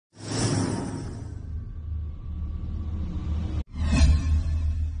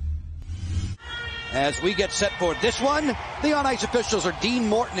As we get set for this one, the on-ice officials are Dean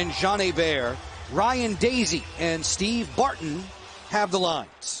Morton and Jean Hebert. Ryan Daisy and Steve Barton have the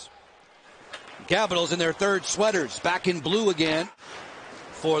lines. Capitals in their third sweaters, back in blue again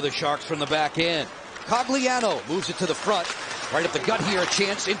for the Sharks from the back end. Cogliano moves it to the front. Right up the gut here, a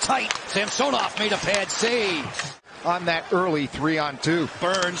chance in tight. Samsonov made a pad save on that early 3-on-2.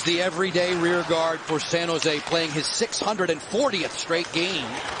 Burns, the everyday rear guard for San Jose, playing his 640th straight game.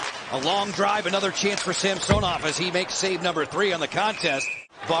 A long drive, another chance for Samsonov as he makes save number 3 on the contest.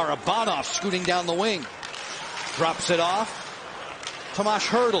 Barabanov scooting down the wing. Drops it off. Tomas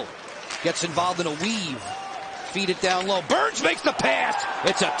Hertl gets involved in a weave. Feed it down low. Burns makes the pass.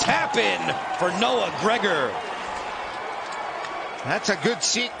 It's a tap in for Noah Gregor. That's a good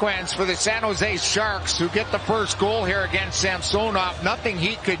sequence for the San Jose Sharks, who get the first goal here against Samsonov. Nothing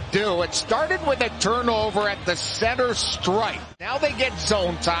he could do. It started with a turnover at the center stripe. Now they get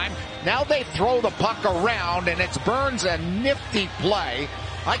zone time. Now they throw the puck around, and it's Burns a nifty play.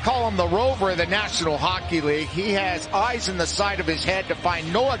 I call him the Rover of the National Hockey League. He has eyes in the side of his head to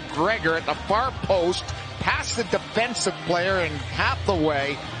find Noah Gregor at the far post, past the defensive player and half the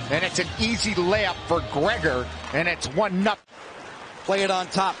way, and it's an easy layup for Gregor, and it's 1-0. Play it on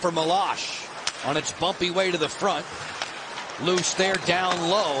top for Milosh on its bumpy way to the front. Loose there, down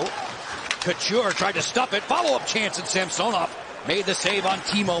low. Couture tried to stuff it. Follow-up chance, and Samsonov made the save on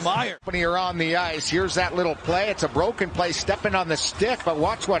Timo Meier. When you're on the ice, here's that little play. It's a broken play, stepping on the stick, but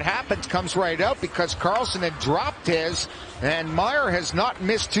watch what happens. Comes right out because Carlson had dropped his, and Meier has not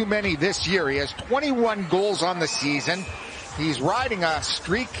missed too many this year. He has 21 goals on the season. He's riding a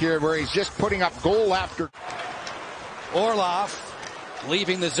streak here where he's just putting up goal after. Orlov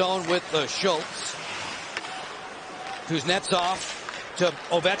leaving the zone with Schultz. Kuznetsov to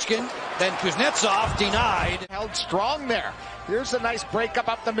Ovechkin. Then Kuznetsov denied. Held strong there. Here's a nice breakup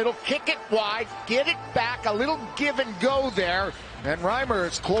up the middle. Kick it wide. Get it back. A little give and go there. And Reimer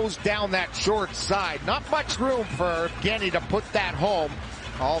has closed down that short side. Not much room for Evgeny to put that home.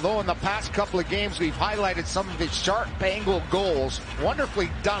 Although in the past couple of games we've highlighted some of his sharp angle goals. Wonderfully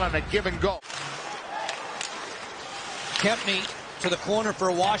done on a give and go. Kempny to the corner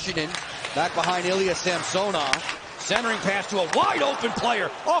for Washington. Back behind Ilya Samsonov. Centering pass to a wide open player.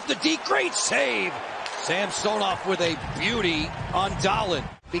 Off the D. Great save. Samsonov with a beauty on Dahlin.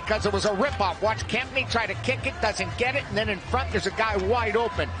 Because it was a rip-off. Watch Kempny try to kick it. Doesn't get it. And then in front there's a guy wide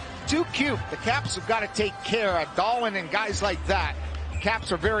open. Too cute. The Caps have got to take care of Dahlin and guys like that.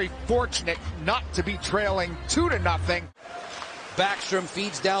 Caps are very fortunate not to be trailing 2-0. Backstrom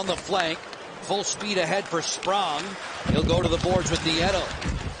feeds down the flank. Full speed ahead for Sprong. He'll go to the boards with Nieto.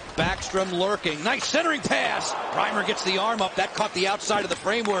 Backstrom lurking. Nice centering pass. Reimer gets the arm up. That caught the outside of the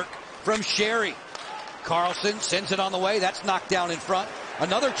framework from Sherry. Carlson sends it on the way. That's knocked down in front.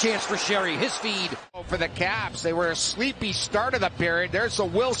 Another chance for Sherry. His feed. For the Caps, they were a sleepy start of the period. There's a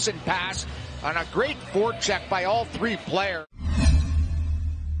Wilson pass on a great forecheck by all three players.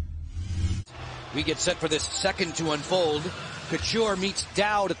 We get set for this second to unfold. Couture meets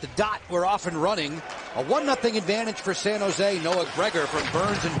Dowd at the dot. We're off and running. A 1-0 advantage for San Jose. Noah Gregor from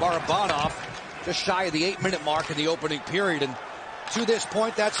Burns and Barabanov. Just shy of the 8-minute mark in the opening period. And to this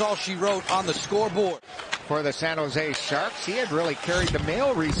point, that's all she wrote on the scoreboard. For the San Jose Sharks, he had really carried the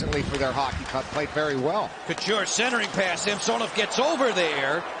mail recently for their hockey club. Played very well. Couture centering pass. Samsonov gets over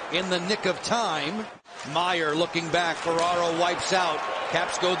there in the nick of time. Meier looking back. Ferraro wipes out.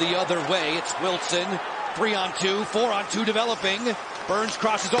 Caps go the other way. It's Wilson. 3-on-2, 4-on-2 developing. Burns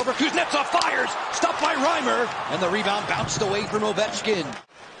crosses over. Kuznetsov fires. Stopped by Reimer. And the rebound bounced away from Ovechkin.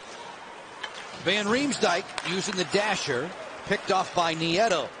 Van Riemsdyk using the dasher. Picked off by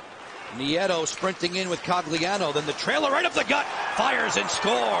Nieto. Nieto sprinting in with Cogliano. Then the trailer right up the gut. Fires and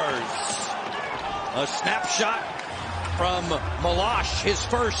scores. A snapshot from Milosh, his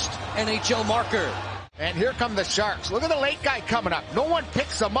first NHL marker. And here come the Sharks. Look at the late guy coming up. No one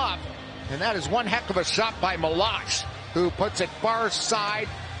picks him up. And that is one heck of a shot by Milosh, who puts it far side.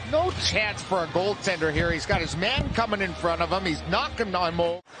 No chance for a goaltender here. He's got his man coming in front of him. He's knocking on him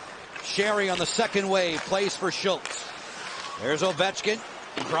over. Sherry on the second wave plays for Schultz. There's Ovechkin.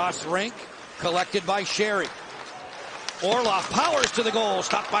 Cross rink. Collected by Sherry. Orlov powers to the goal.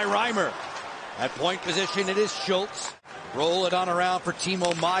 Stopped by Reimer. At point position, it is Schultz. Roll it on around for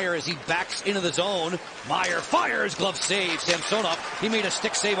Timo Meier as he backs into the zone. Meier fires, glove save. Samsonov, he made a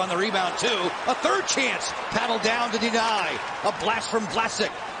stick save on the rebound too. A third chance, paddled down to deny. A blast from Vlasic.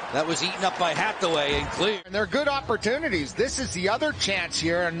 That was eaten up by Hathaway and clear. And they're good opportunities. This is the other chance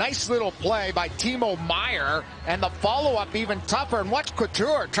here. A nice little play by Timo Meier. And the follow-up even tougher. And watch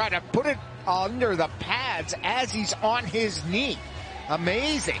Couture try to put it under the pads as he's on his knee.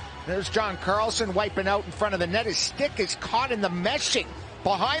 Amazing. There's John Carlson wiping out in front of the net. His stick is caught in the meshing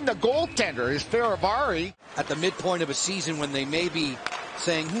behind the goaltender, is Faravari. At the midpoint of a season when they may be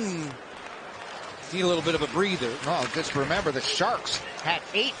saying, need a little bit of a breather. Oh, just remember the Sharks had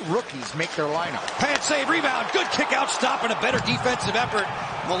 8 rookies make their lineup. Pad save, rebound, good kick out stop and a better defensive effort.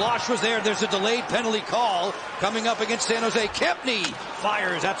 Meloche was there. There's a delayed penalty call coming up against San Jose. Kempney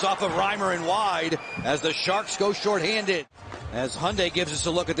fires. That's off of Reimer and wide as the Sharks go shorthanded. As Hyundai gives us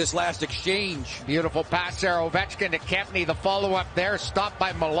a look at this last exchange. Beautiful pass there, Ovechkin to Kempney. The follow-up there, stopped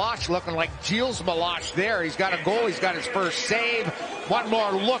by Meloche, looking like Gilles Meloche there. He's got a goal, he's got his first save. One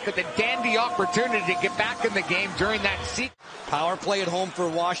more look at the dandy opportunity to get back in the game during that sequence. Power play at home for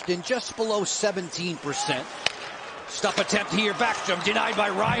Washington, just below 17%. Stuff attempt here, Backstrom denied by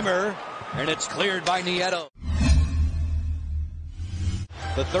Reimer, and it's cleared by Nieto.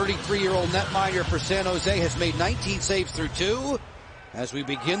 The 33-year-old netminder for San Jose has made 19 saves through 2 as we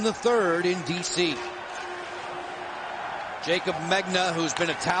begin the third in D.C. Jacob Megna, who's been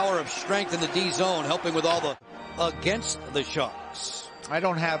a tower of strength in the D zone, helping with all the against the Sharks. I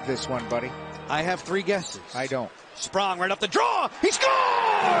don't have this one, buddy. I have 3 guesses. I don't. Sprong right up the draw. He scores!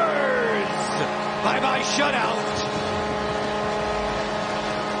 Bye-bye shutout.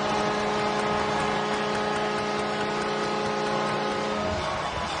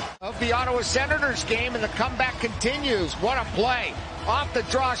 Of the Ottawa Senators game, and the comeback continues. What a play. Off the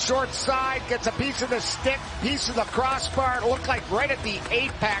draw, short side, gets a piece of the stick, piece of the crossbar. It looked like right at the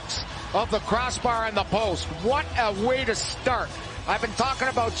apex of the crossbar and the post. What a way to start. I've been talking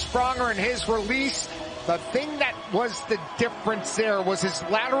about Spronger and his release. The thing that was the difference there was his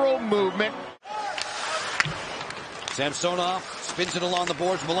lateral movement. Samsonov spins it along the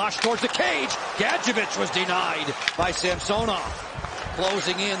boards. Meloche towards the cage. Gadjevich was denied by Samsonov.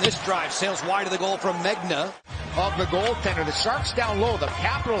 Closing in this drive, sails wide of the goal from Megna. Of the goaltender, the Sharks down low. The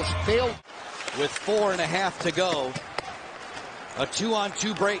Capitals failed. With 4.5 to go. A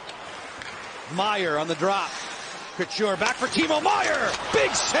 2-on-2 break. Meyer on the drop. Couture back for Timo Meyer.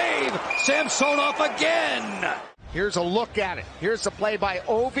 Big save. Samsonov again. Here's a look at it. Here's the play by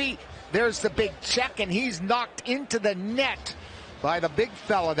Ovi. There's the big check, and he's knocked into the net by the big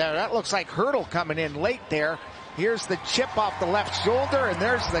fella there. That looks like Hurdle coming in late there. Here's the chip off the left shoulder, and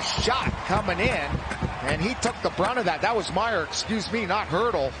there's the shot coming in. And he took the brunt of that. That was Meyer, excuse me, not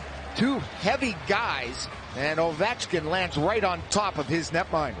Hurdle. 2 heavy guys, and Ovechkin lands right on top of his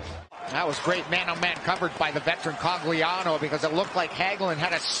netminder. That was great man-on-man coverage by the veteran Cogliano, because it looked like Hagelin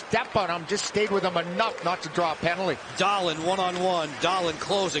had a step on him, just stayed with him enough not to draw a penalty. Dahlin one-on-one. Dahlin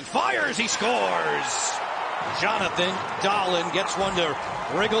closing. Fires. He scores. Jonathan Dahlin gets one to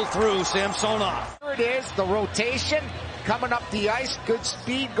wriggle through Samsonov. There it is, the rotation coming up the ice, good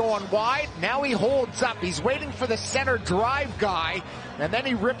speed going wide. Now he holds up. He's waiting for the center drive guy, and then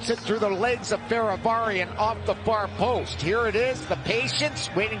he rips it through the legs of Faravari and off the far post. Here it is, the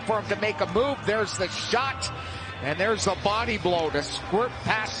patience, waiting for him to make a move. There's the shot, and there's the body blow to squirt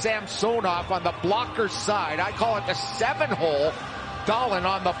past Samsonov on the blocker side. I call it the 7-hole. Dahlin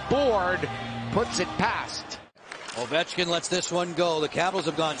on the board puts it past. Ovechkin lets this one go. The Capitals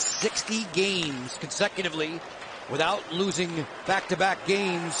have gone 60 games consecutively without losing back-to-back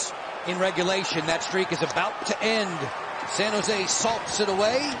games in regulation. That streak is about to end. San Jose salts it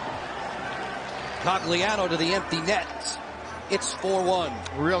away. Cogliano to the empty net. It's 4-1.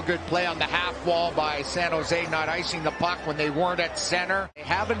 Real good play on the half wall by San Jose, not icing the puck when they weren't at center. They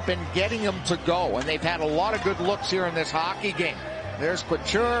haven't been getting them to go, and they've had a lot of good looks here in this hockey game. There's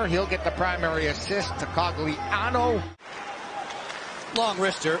Couture. He'll get the primary assist to Cogliano. Long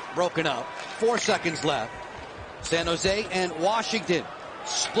wrister broken up. 4 seconds left. San Jose and Washington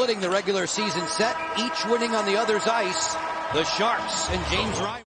splitting the regular season set, each winning on the other's ice. The Sharks and James Reimer.